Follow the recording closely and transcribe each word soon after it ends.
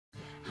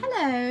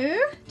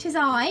'tis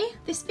I.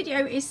 This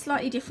video is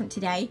slightly different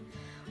today.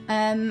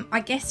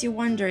 I guess you're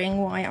wondering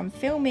why I'm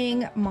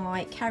filming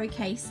my carry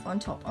case on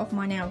top of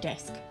my nail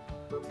desk.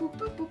 Boop, boop,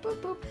 boop, boop, boop,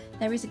 boop.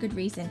 There is a good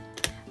reason.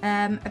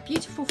 A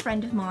beautiful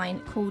friend of mine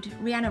called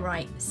Rihanna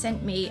Wright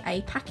sent me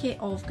a packet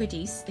of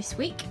goodies this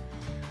week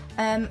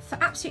for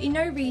absolutely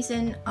no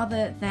reason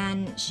other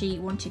than she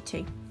wanted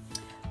to.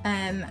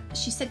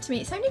 She said to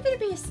me it's only going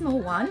to be a small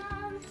one,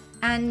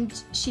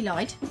 and she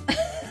lied.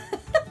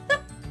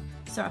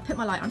 So I put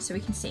my light on so we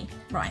can see.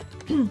 Right,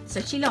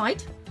 so she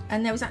lied,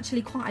 and there was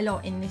actually quite a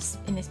lot in this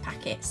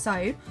packet.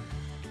 So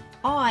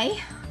I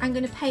am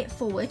going to pay it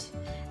forward,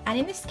 and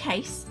in this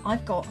case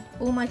I've got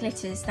all my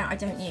glitters that I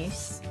don't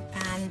use,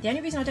 and the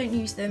only reason I don't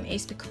use them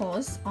is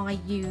because I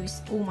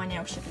use all my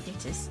nail sugar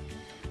glitters.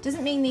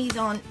 Doesn't mean these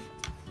aren't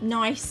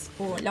nice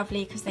or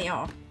lovely, because they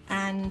are,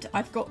 and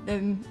I've got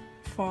them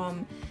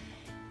from,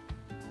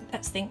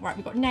 let's think, right,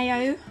 we've got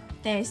Nao,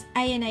 there's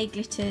A&A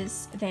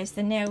glitters, there's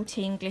the Nail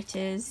Team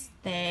glitters,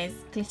 there's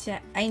Glitter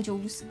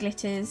Angels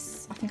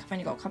glitters, I think I've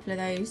only got a couple of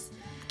those.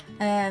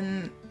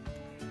 Actually,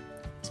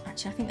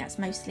 I think that's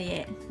mostly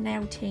it.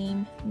 Nail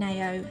Team,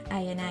 Nao,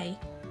 A&A.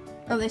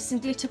 Oh, there's some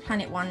Glitter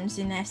Planet ones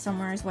in there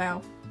somewhere as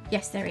well.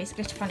 Yes, there is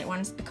Glitter Planet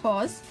ones,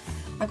 because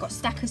I've got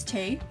stackers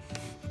too,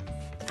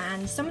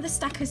 and some of the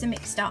stackers are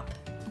mixed up,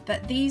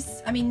 but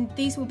these, I mean,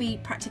 these will be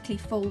practically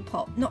full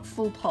pot, not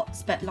full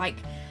pots, but like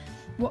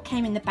what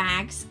came in the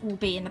bags will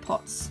be in the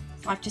pots.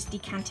 I've just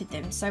decanted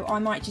them, so I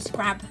might just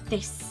grab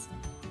this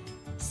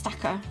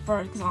stacker, for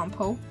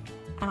example,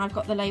 and I've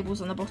got the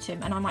labels on the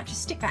bottom, and I might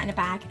just stick that in a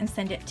bag and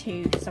send it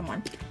to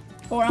someone.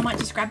 Or I might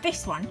just grab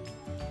this one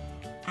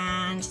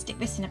and stick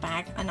this in a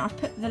bag, and I've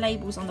put the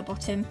labels on the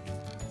bottom.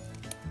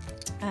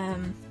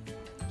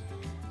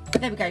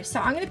 There we go. So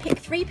I'm going to pick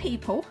 3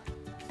 people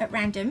at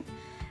random,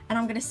 and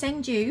I'm going to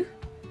send you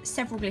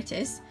several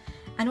glitters,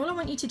 and all I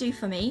want you to do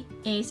for me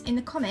is, in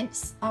the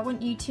comments, I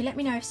want you to let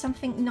me know if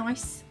something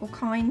nice or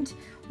kind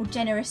or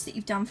generous that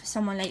you've done for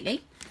someone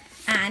lately,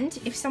 and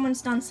if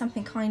someone's done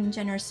something kind and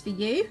generous for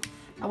you,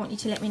 I want you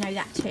to let me know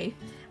that too.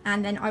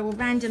 And then I will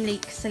randomly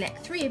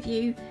select 3 of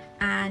you,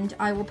 and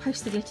I will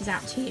post the glitters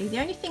out to you. The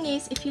only thing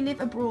is, if you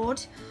live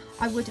abroad,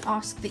 I would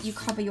ask that you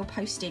cover your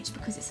postage,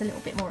 because it's a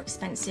little bit more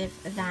expensive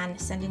than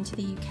sending to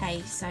the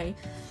UK, so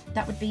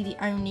that would be the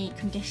only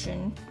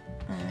condition.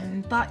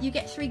 But you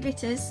get 3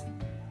 glitters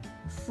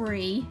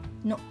free,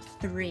 not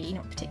 3,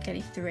 not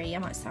particularly 3.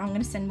 I'm going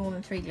to send more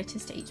than 3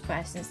 glitters to each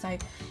person. So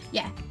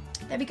yeah,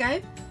 there we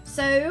go.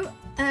 So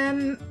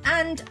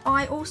and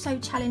I also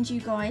challenge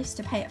you guys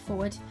to pay it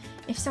forward.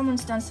 If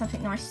someone's done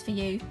something nice for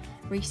you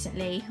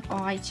recently,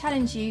 I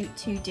challenge you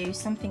to do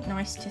something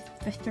nice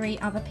for 3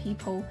 other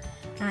people,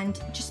 and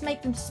just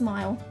make them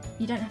smile.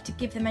 You don't have to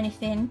give them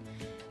anything,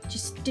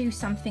 just do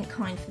something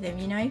kind for them,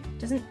 you know. It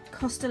doesn't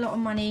cost a lot of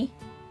money,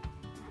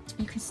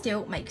 you can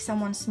still make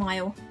someone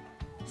smile.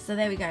 So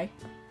there we go.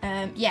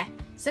 Yeah,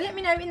 so let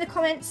me know in the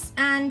comments,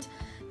 and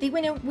the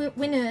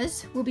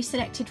winners will be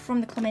selected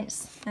from the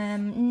comments.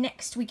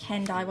 Next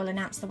weekend I will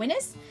announce the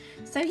winners.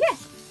 So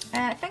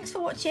yeah, thanks for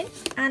watching,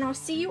 and I'll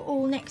see you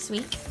all next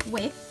week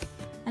with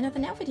another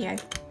nail video.